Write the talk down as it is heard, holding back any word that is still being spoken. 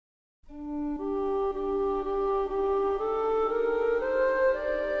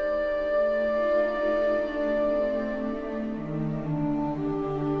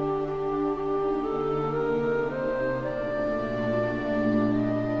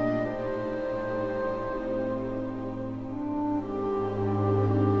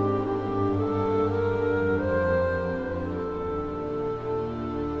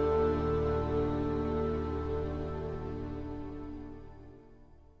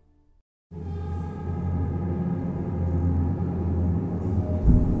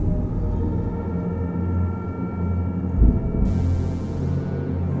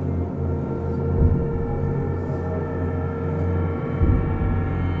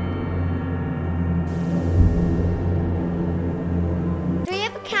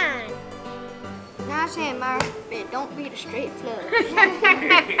saying, Myra, but it don't beat a straight flush.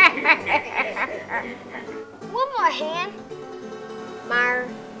 One more hand. Myra,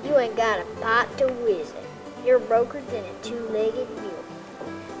 you ain't got a pot to whiz it. You're broker than a two-legged mule.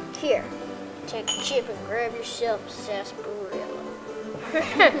 Here, take a chip and grab yourself a sarsaparilla.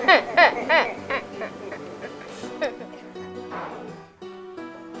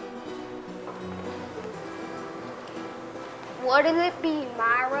 What'll it be,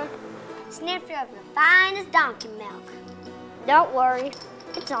 Myra? Snifter of the finest donkey milk. Don't worry,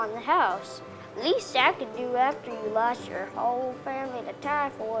 it's on the house. Least I could do after you lost your whole family to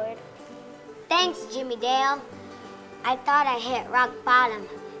typhoid. Thanks, Jimmy Dale. I thought I hit rock bottom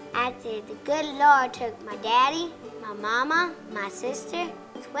after the good Lord took my daddy, my mama, my sister,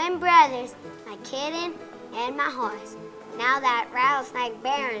 twin brothers, my kitten, and my horse. Now that rattlesnake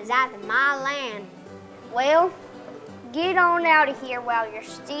Baron's out of my land. Well, get on out of here while you're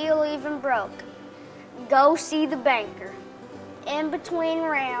still even broke. Go see the banker. In between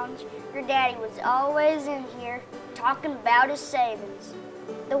rounds, your daddy was always in here talking about his savings.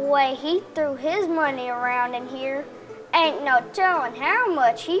 The way he threw his money around in here, ain't no telling how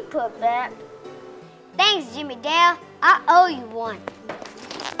much he put back. Thanks, Jimmy Dale. I owe you one.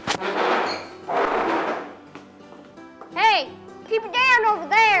 Hey, keep it down over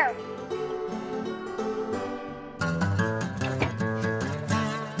there.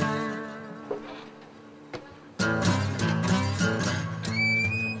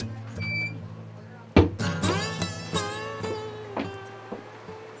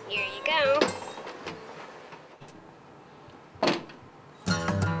 Here you go.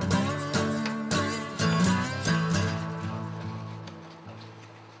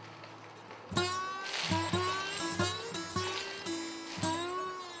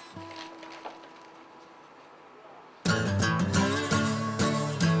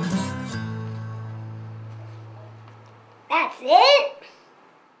 That's it?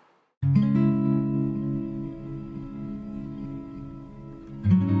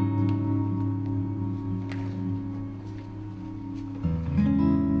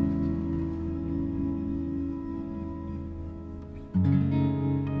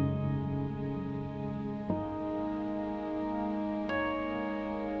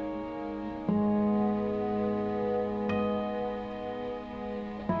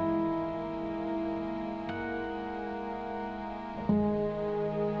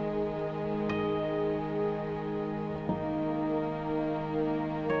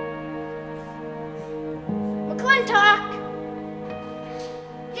 McClintock!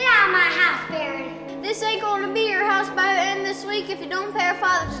 Get out of my house, Baron. This ain't going to be your house by the end of this week if you don't pay our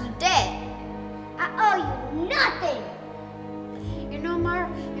fathers to debt. I owe you nothing. You know, Myra,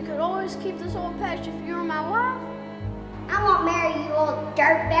 you could always keep this old patch if you were my wife. I won't marry you, old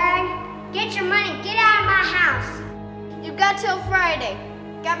dirtbag. Get your money, get out of my house. You've got till Friday.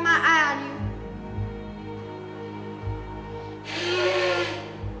 Got my eye on you.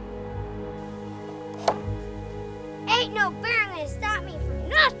 Ain't no Baron gonna stop me from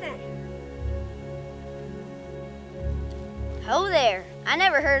nothing. Ho there. I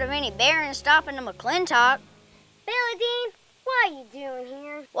never heard of any Baron stopping a McClintock. Billy Dean, what are you doing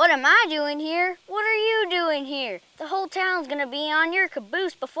here? What am I doing here? What are you doing here? The whole town's gonna be on your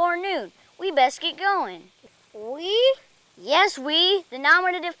caboose before noon. We best get going. We? Yes, we. The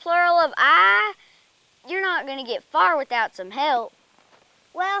nominative plural of I. You're not gonna get far without some help.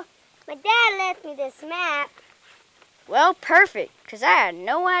 Well, my dad left me this map. Well, perfect, 'cause I had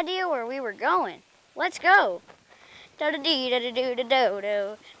no idea where we were going. Let's go. Da-da-dee,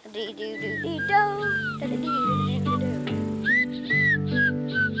 da-da-doo-da-do-do. Da-dee-doo-doo-dee-do. Da-da-dee-doo-doo-doo-do.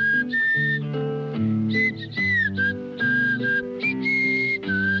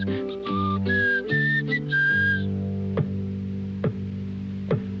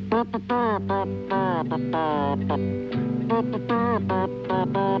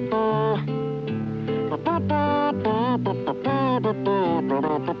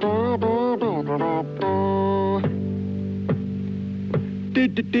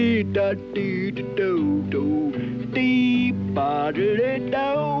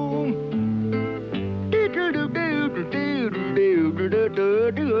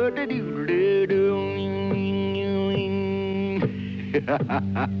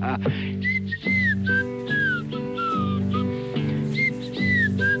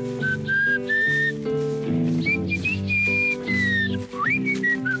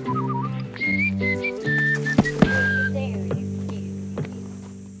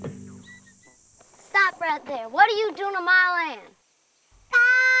 Stop right there. What are you doing on my land?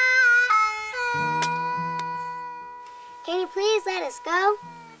 Can you please let us go?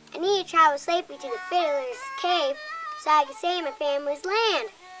 I need to travel safely to the Fiddler's cave so I can save my family's land.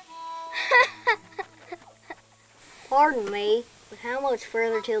 Pardon me, but how much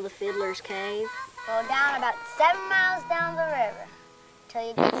further till the Fiddler's cave? Go down about 7 miles down the river till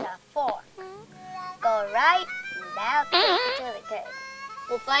you get to a fork. Go right, and that'll take you to the cave.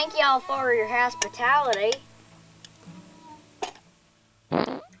 Well, thank y'all for your hospitality.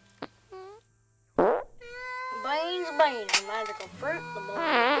 Beans, beans, a magical fruit. The more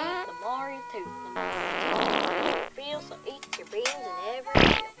you eat, the more you toot. The more you feel, so eat your beans in every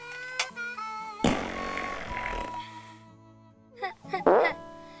meal.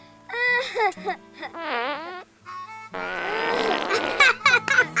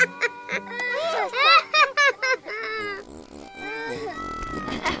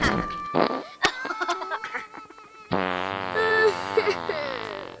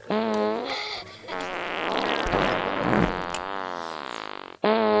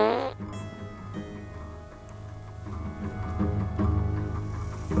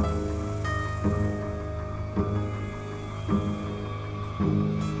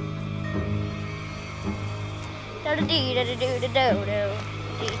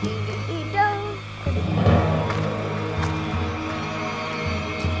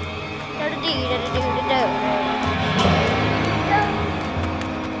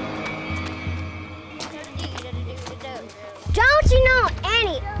 Don't you know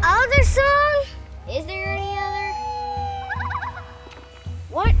any other song? Is there any other?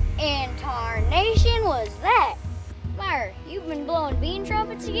 What in tarnation was that? Myra, you've been blowing bean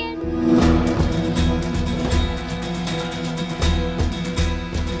trumpets again?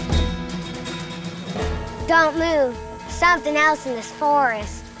 Don't move. Something else in this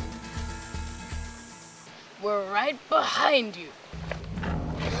forest. We're right behind you.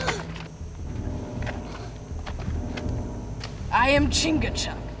 I am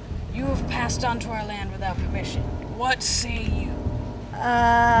Chingachgook. You have passed onto our land without permission. What say you?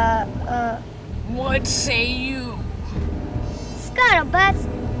 What say you? Scuttlebutts,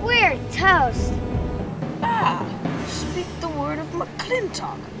 we're toast. Ah, speak the word of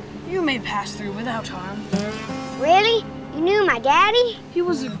McClintock. You may pass through without harm. Really? You knew my daddy? He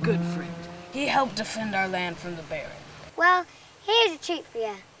was a good friend. He helped defend our land from the Baron. Well, here's a treat for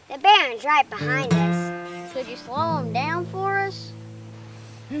you. The Baron's right behind us. Could you slow him down for us?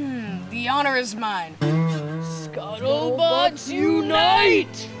 The honor is mine. Scuttlebutts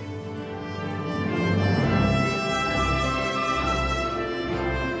unite!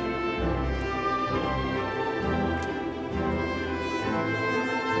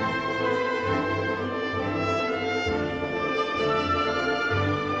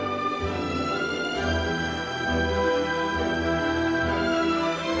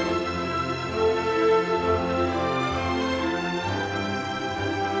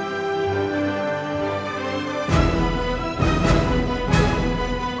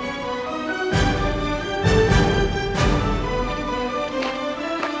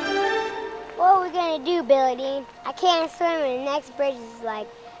 Billy Dean. I can't swim and the next bridge is like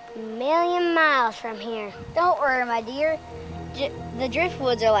a million miles from here. Don't worry, my dear. The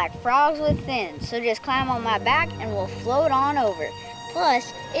driftwoods are like frogs with fins, so just climb on my back and we'll float on over.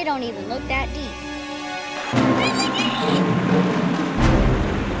 Plus, it don't even look that deep.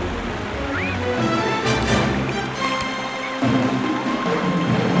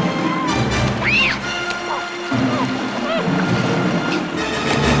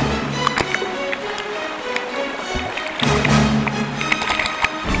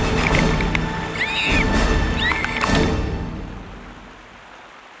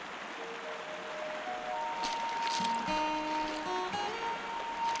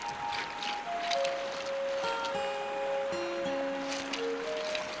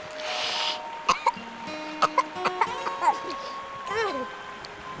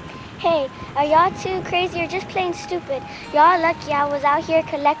 Hey, are y'all too crazy or just plain stupid? Y'all lucky I was out here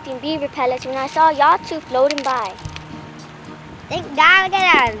collecting beaver pellets when I saw y'all two floating by. Thank God I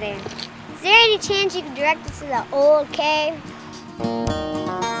got out of there. Is there any chance you could direct us to the old cave?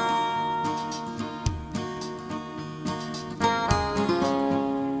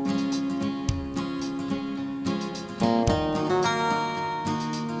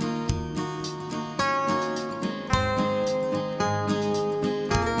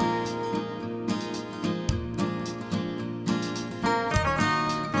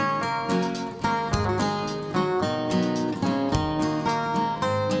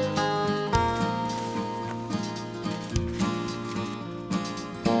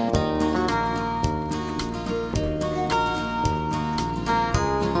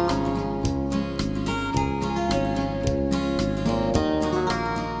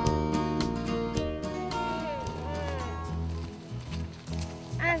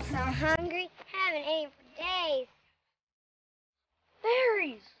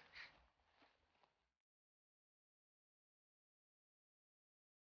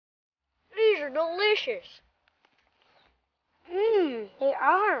 are delicious. They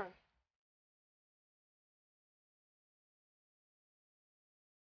are.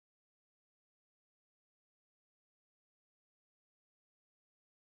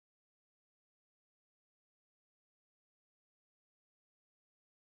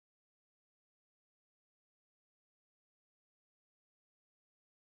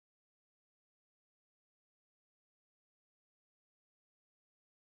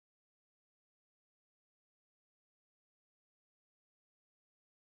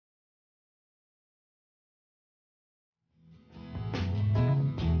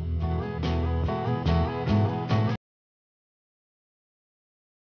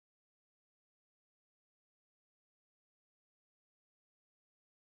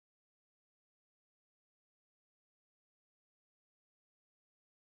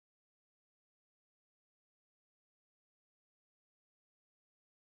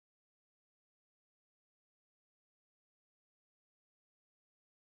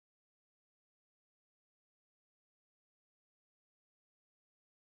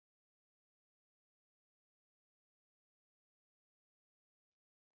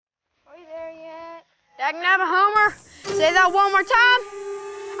 Are you there yet? Dagnabbit Homer, say that one more time.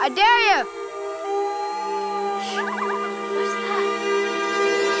 I dare you. What's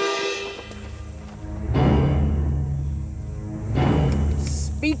that?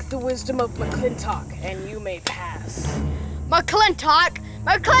 Speak the wisdom of McClintock, and you may pass. McClintock!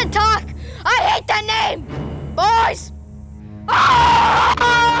 McClintock! I hate that name! Boys!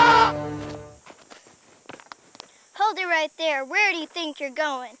 Ah! Hold it right there. Where do you think you're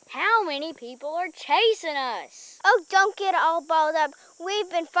going? How many people are chasing us? Oh, don't get all balled up. We've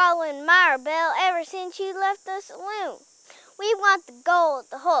been following Myra Belle ever since she left the saloon. We want the gold,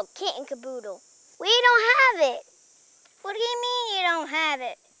 the whole kit and caboodle. We don't have it. What do you mean you don't have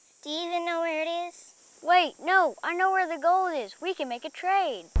it? Do you even know where it is? Wait, no, I know where the gold is. We can make a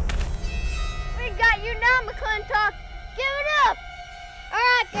trade. We got you now, McClintock. Give it up! All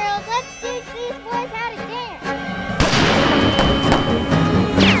right, girls, let's teach these boys how to dance.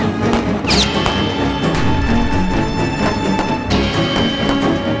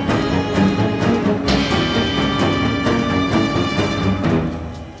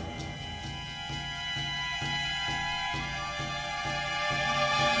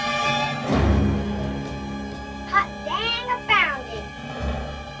 Hot dang, I found it.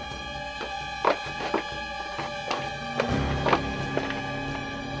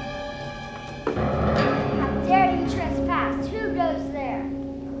 How dare you trespass? Who goes there?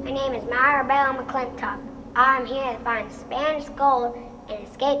 My name is Myra Belle McClintock. I'm here to find Spanish gold and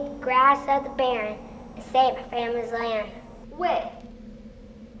escape the grass of the Baron and save my family's land. Wait,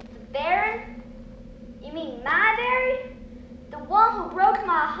 the Baron? You mean my Baron? The one who broke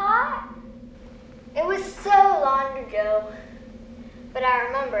my heart? It was so long ago, but I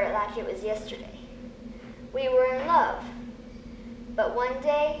remember it like it was yesterday. We were in love, but one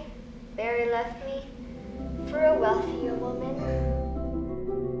day, Barry left me for a wealthier woman.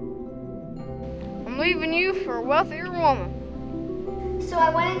 I'm leaving you for a wealthier woman. So I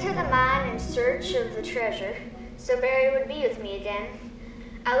went into the mine in search of the treasure, so Barry would be with me again.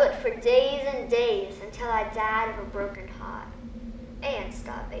 I looked for days and days until I died of a broken heart and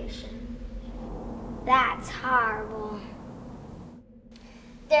starvation. That's horrible.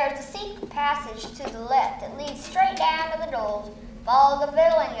 There's a secret passage to the left that leads straight down to the doors. Follow the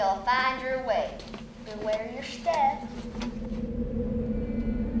fiddle and you'll find your way. Beware your step.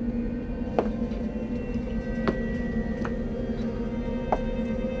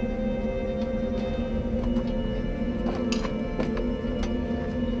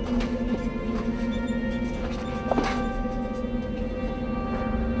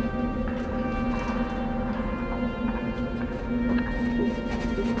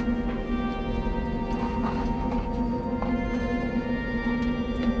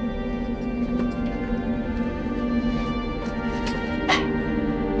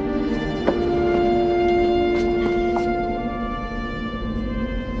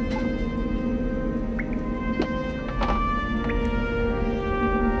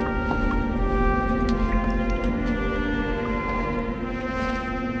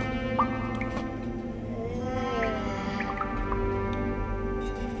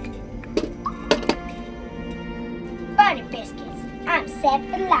 Butter biscuits. I'm set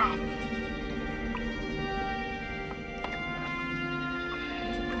for life.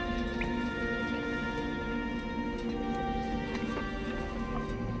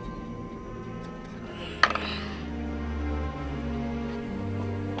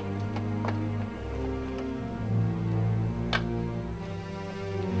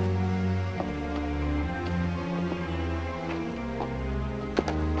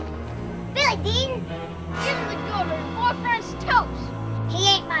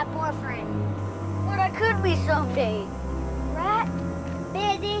 someday. Right?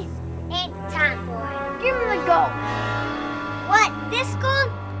 Busy. Ain't the time for it. Give me the gold. What, this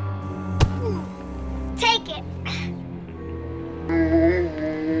gold? Take it.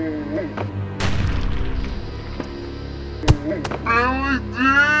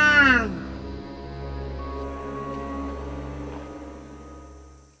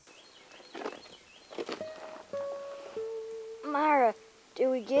 Myra, did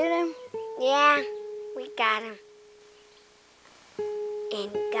we get him? Yeah, we got him.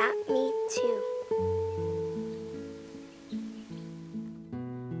 And got me too.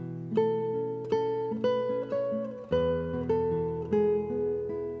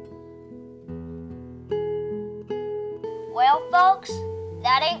 Well, folks,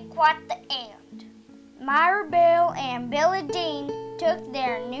 that ain't quite the end. Myra Belle and Billy Dean took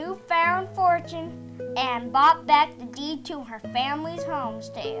their newfound fortune and bought back the deed to her family's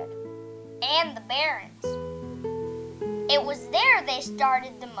homestead and the Barrens. It was there they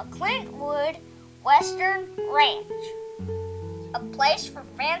started the McClintwood Western Ranch, a place for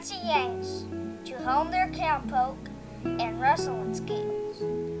fancy Yanks to hone their cowpoke and rustling skills,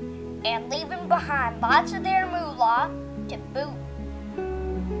 and leaving behind lots of their moolah to boot.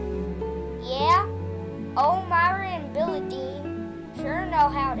 Yeah, old Myra and Billy Dean sure know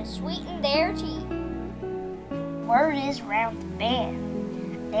how to sweeten their tea. Word is round the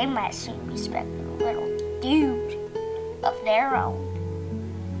bend, they might soon be expecting a little dude of their own.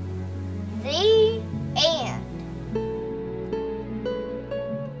 The end.